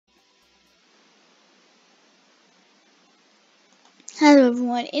Hello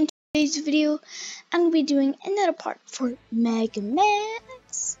everyone, in today's video I'm going to be doing another part for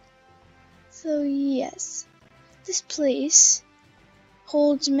megamechs. So yes, this place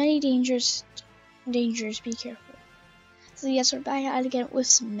holds many dangers, be careful. So yes, we're back at it again with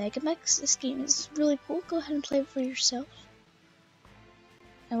some megamechs. This game is really cool, go ahead and play it for yourself.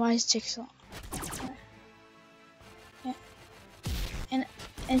 And why does it take so long? Yeah. And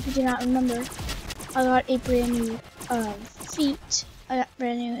if you do not remember, I got a brand new feet. I got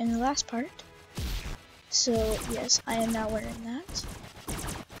brand new in the last part. So yes, I am now wearing that.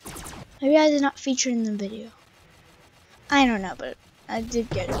 Maybe I did not feature in the video. I don't know, but I did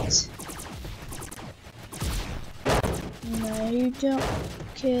get it. No, you don't,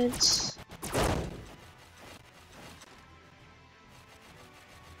 kids.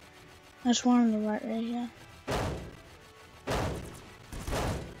 I just wanted to write right here.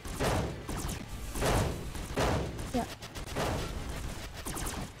 Yeah.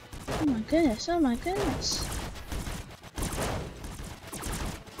 Oh my goodness, oh my goodness.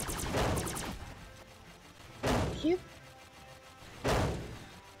 Thank you.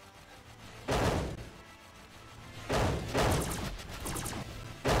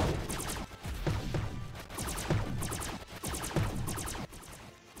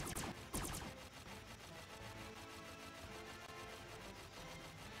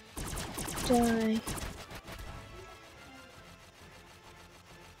 Die.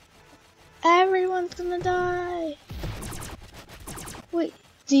 Everyone's gonna die. Wait,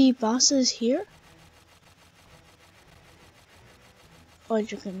 the boss is here? Oh,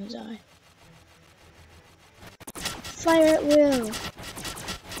 you're gonna die. Fire at will.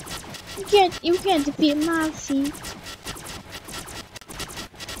 You can't defeat my feet.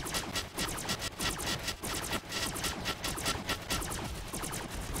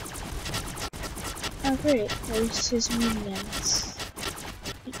 Oh great, there's his minions.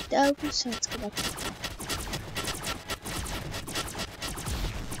 Oh, so let's go back.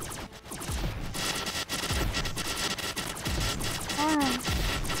 Ah.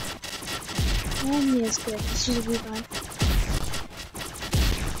 Man, he is good. Let's use a revive.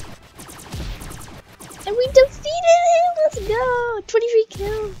 And we defeated him! Let's go! 23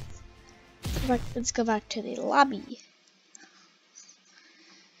 kills! Let's go back to the lobby.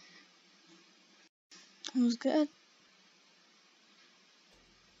 That was good.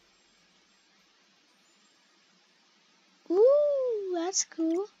 Ooh, that's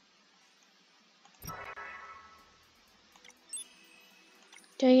cool.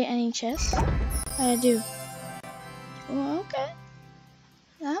 Do I get any chests? I do. Oh, okay.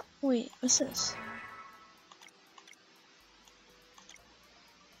 Oh, wait, what's this?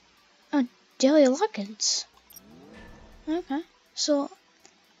 Oh, daily logins. Okay. So,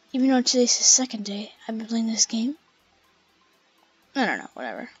 even though today's the second day I've been playing this game. I don't know,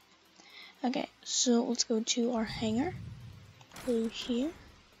 whatever. Okay, so let's go to our hangar. Go here.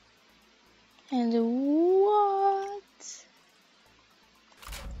 And what?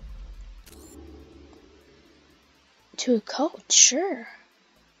 To a co-op? Sure.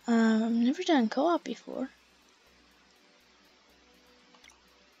 I've never done co-op before.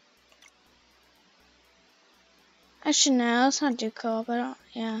 Actually, no, let's not do co-op. I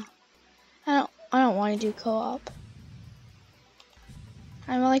don't want to do co-op.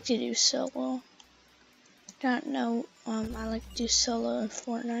 I like to do solo. Don't know. I like to do solo in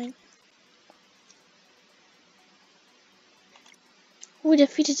Fortnite. We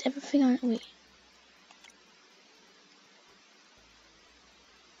defeated everything on. Wait.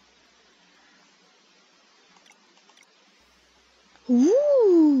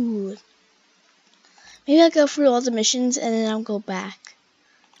 Ooh. Maybe I'll go through all the missions and then I'll go back.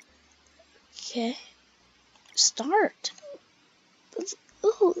 Okay. Start.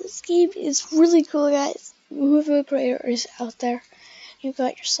 Oh, this game is really cool, guys. Whoever the creator is out there, you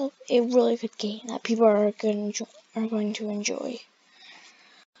got yourself a really good game that people are going to enjoy.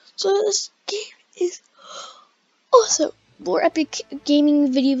 So this game is awesome. More epic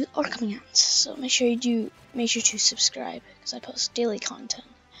gaming videos are coming out, so make sure to subscribe because I post daily content.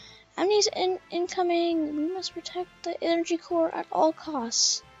 Enemies incoming. We must protect the energy core at all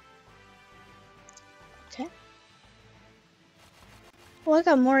costs. Okay. Well, I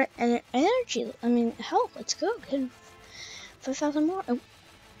got more energy. I mean, hell, let's go. Get 5,000 more. Oh.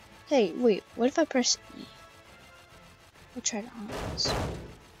 Hey, wait. What if I press E? We'll try to on this.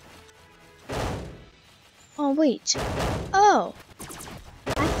 Oh, wait. Oh.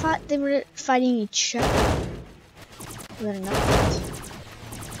 I thought they were fighting each other. They're not.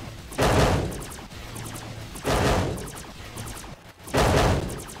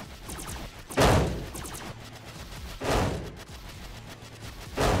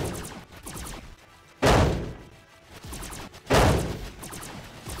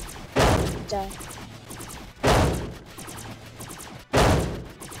 die.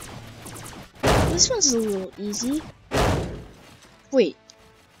 This one's a little easy. Wait.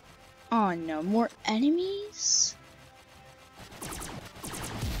 Oh no, more enemies?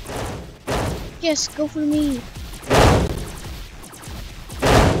 Yes, go for me.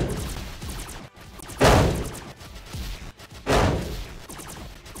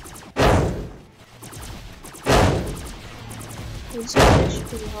 This is actually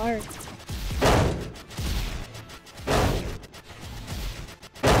pretty hard.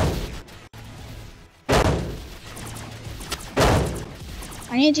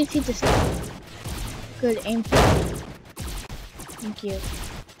 I need to defeat this guy. Good, aim for it. Thank you.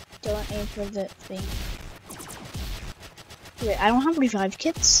 Don't aim for the thing. Wait, I don't have revive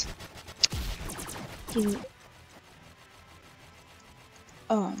kits. Give me...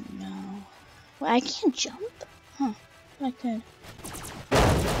 Oh no. Wait, I can't jump? Huh. I could.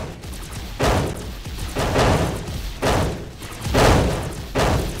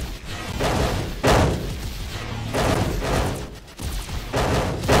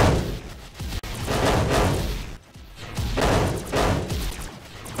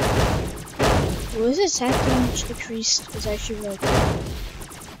 Well, this attack damage decreased is actually really good.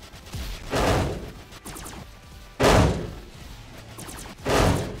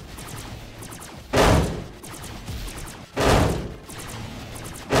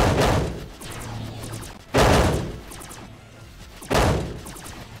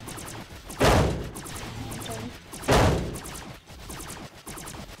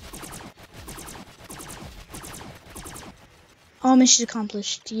 All missions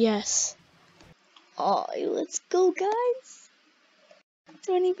accomplished, yes. Oh, let's go, guys. It's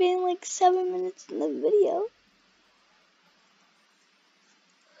only been like 7 minutes in the video.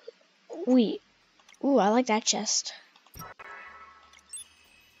 Wait. Ooh, I like that chest.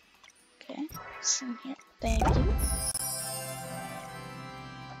 Okay, it's in here. Thank you.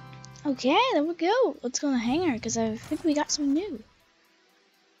 Okay, there we go. Let's go in the hangar because I think we got some new.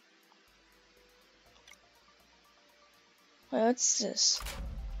 Wait, what's this?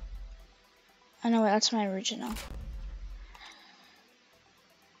 I know that's my original.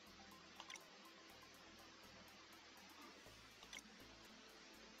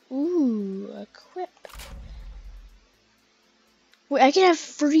 Ooh, equip. Wait, I can have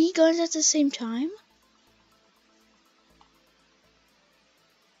 3 guns at the same time?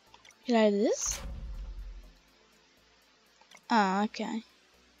 Can I do this? Oh, okay.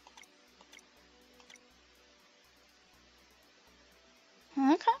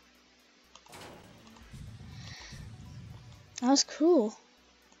 Okay. That was cool.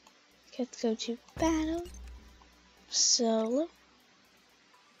 Okay, let's go to battle. Solo.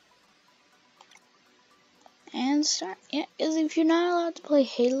 And start. Yeah, because if you're not allowed to play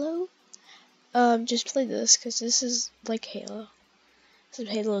Halo, just play this, because this is like Halo. So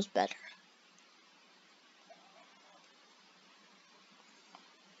Halo is better.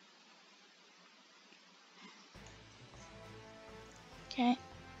 Okay.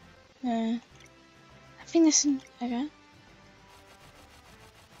 I think this is okay.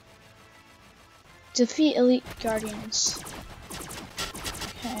 Defeat elite guardians.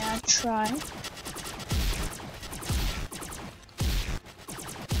 Okay, I try.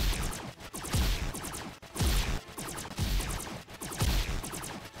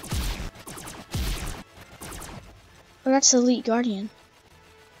 Oh, that's the elite guardian.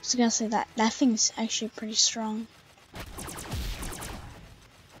 I was gonna say that thing's actually pretty strong.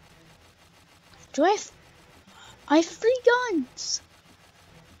 Do I have 3 guns!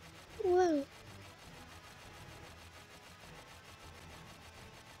 Whoa.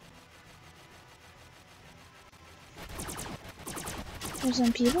 There's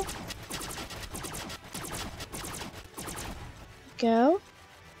some people. Go.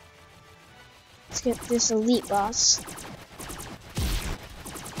 Let's get this elite boss.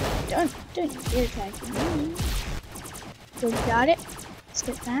 Don't dare attack me. So we got it. Let's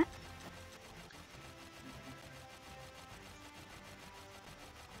get that.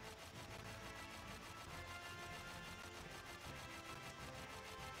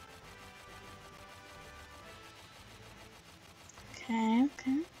 Okay,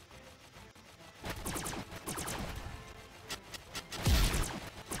 okay.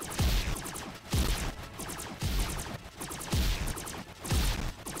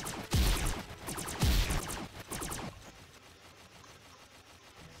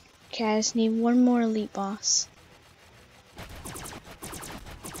 Okay, I just need one more elite boss.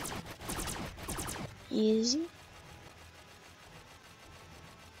 Easy.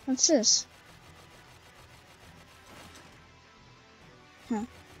 What's this? Huh.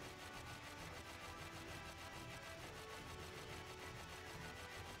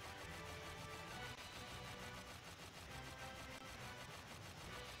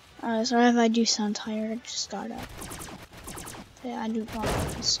 Sorry if I do sound tired, I just got up. Yeah, I do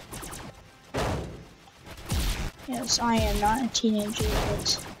apologize. Yes, I am not a teenager,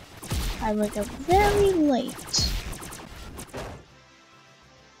 but I wake up very late.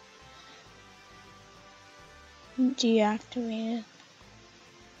 Deactivated.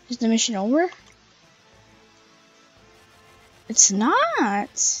 Is the mission over? It's not!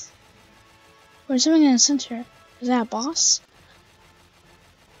 There's something in the center. Is that a boss?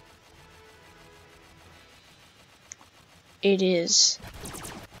 It is.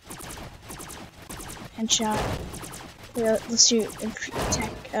 Headshot. Let's do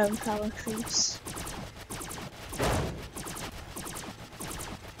attack power increase.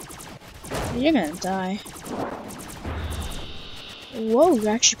 You're gonna die. Whoa,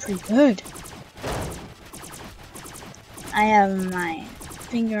 you're actually pretty good. I have my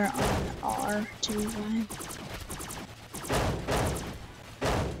finger on R to revive.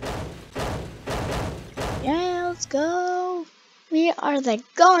 Yeah, let's go. We are the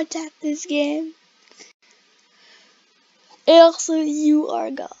gods at this game. Also, you are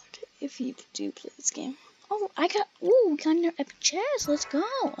God if you do play this game. Oh, we got another epic chest. Let's go.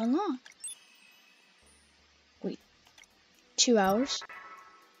 Unlock. Wait, 2 hours?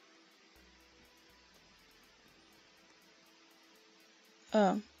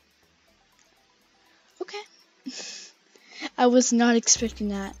 Oh. Okay. I was not expecting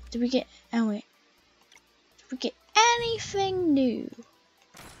that. Did we get, oh wait. Did we get anything new?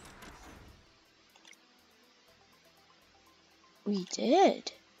 We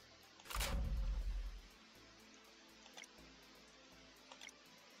did.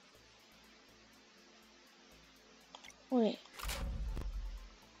 Wait.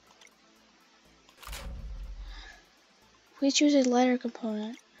 We choose a lighter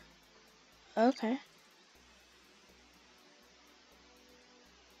component. Okay.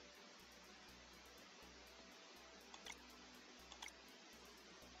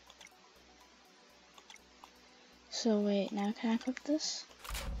 So wait, now can I click this?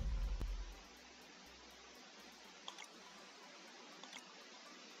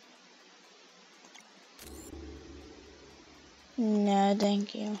 No,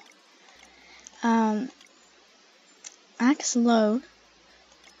 thank you. Axe load.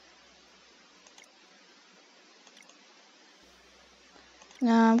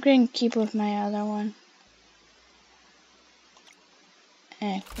 No, I'm gonna keep with my other one.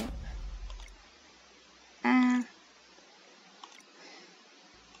 Equip.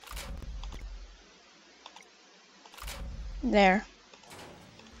 There.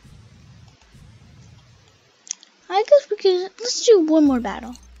 I guess we could, let's do one more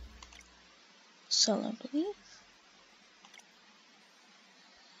battle. Solo, please.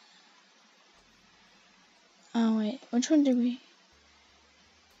 Oh wait, which one did we?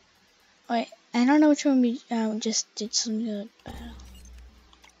 Wait, I don't know which one we just did some good battle.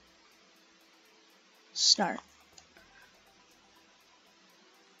 Start.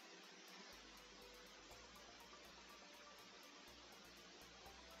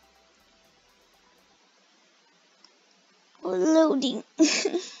 Loading.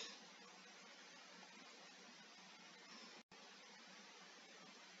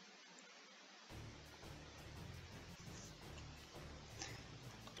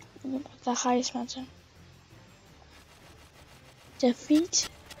 The highest mountain. Defeat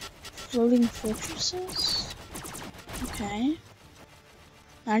floating fortresses. Okay.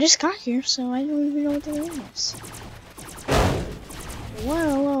 I just got here, so I don't even know what the name is.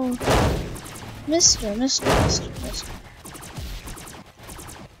 Whoa, whoa. Mister.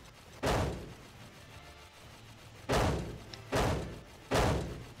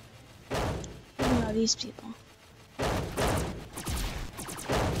 Who are these people?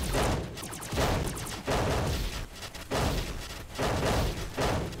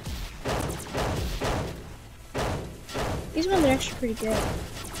 These ones are actually pretty good.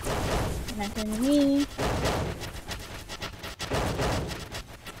 Not going to me.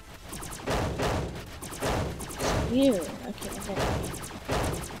 You. Okay.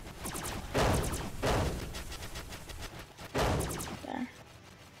 There.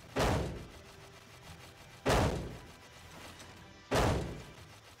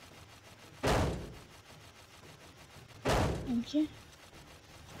 Thank you.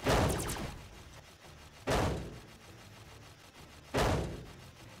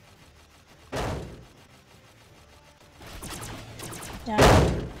 Down.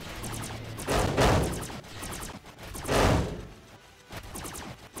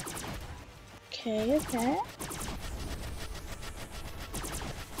 Okay.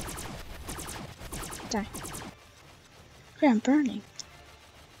 Die. Great, I'm burning.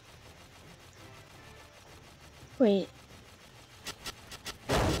 Wait.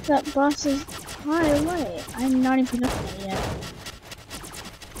 That boss is far away. I'm not even up there yet.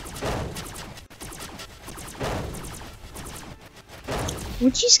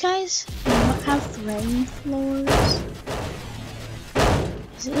 Would these guys not have throwing floors?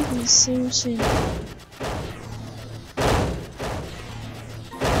 Is it even seriously?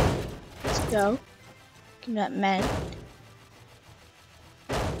 Let's go. Give that man.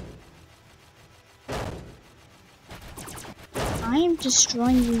 I am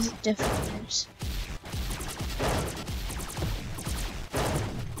destroying these defenders.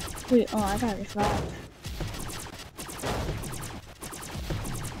 Wait, oh, I got revived.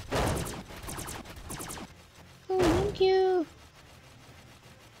 Oh, thank you.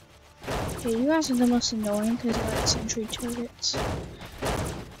 Okay, you guys are the most annoying because they're like sentry turrets.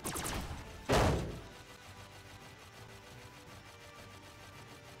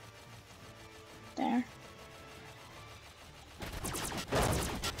 There.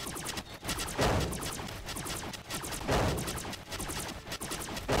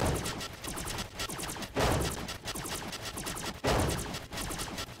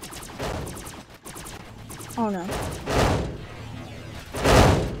 Oh no.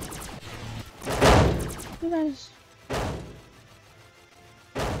 You guys.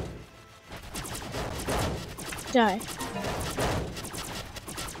 Die.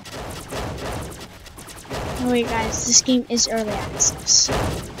 Oh wait guys, this game is early access.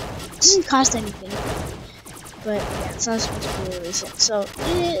 It doesn't cost anything. But yeah, it's not supposed to be released yet.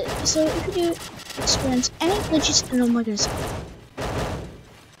 So if you do experience any glitches, and oh my goodness.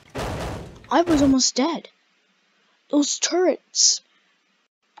 I was almost dead. Those turrets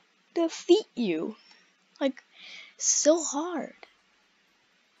defeat you. Like, so hard.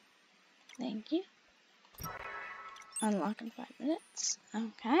 Thank you. Unlock in 5 minutes.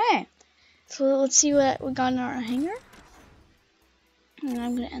 Okay. So let's see what we got in our hangar. And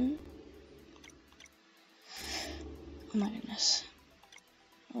I'm gonna end. Oh my goodness.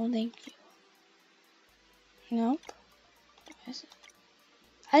 Oh, thank you. Nope. What is it?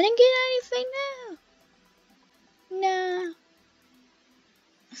 I didn't get anything now. No.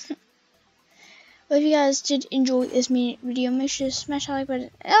 Well, if you guys did enjoy this video, make sure to smash that like button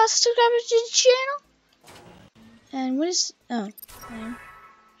and also subscribe to the channel. And what is yeah.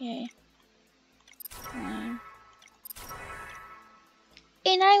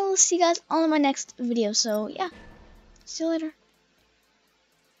 And I will see you guys all in my next video. So yeah, see you later.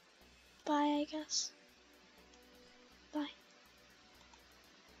 Bye, I guess.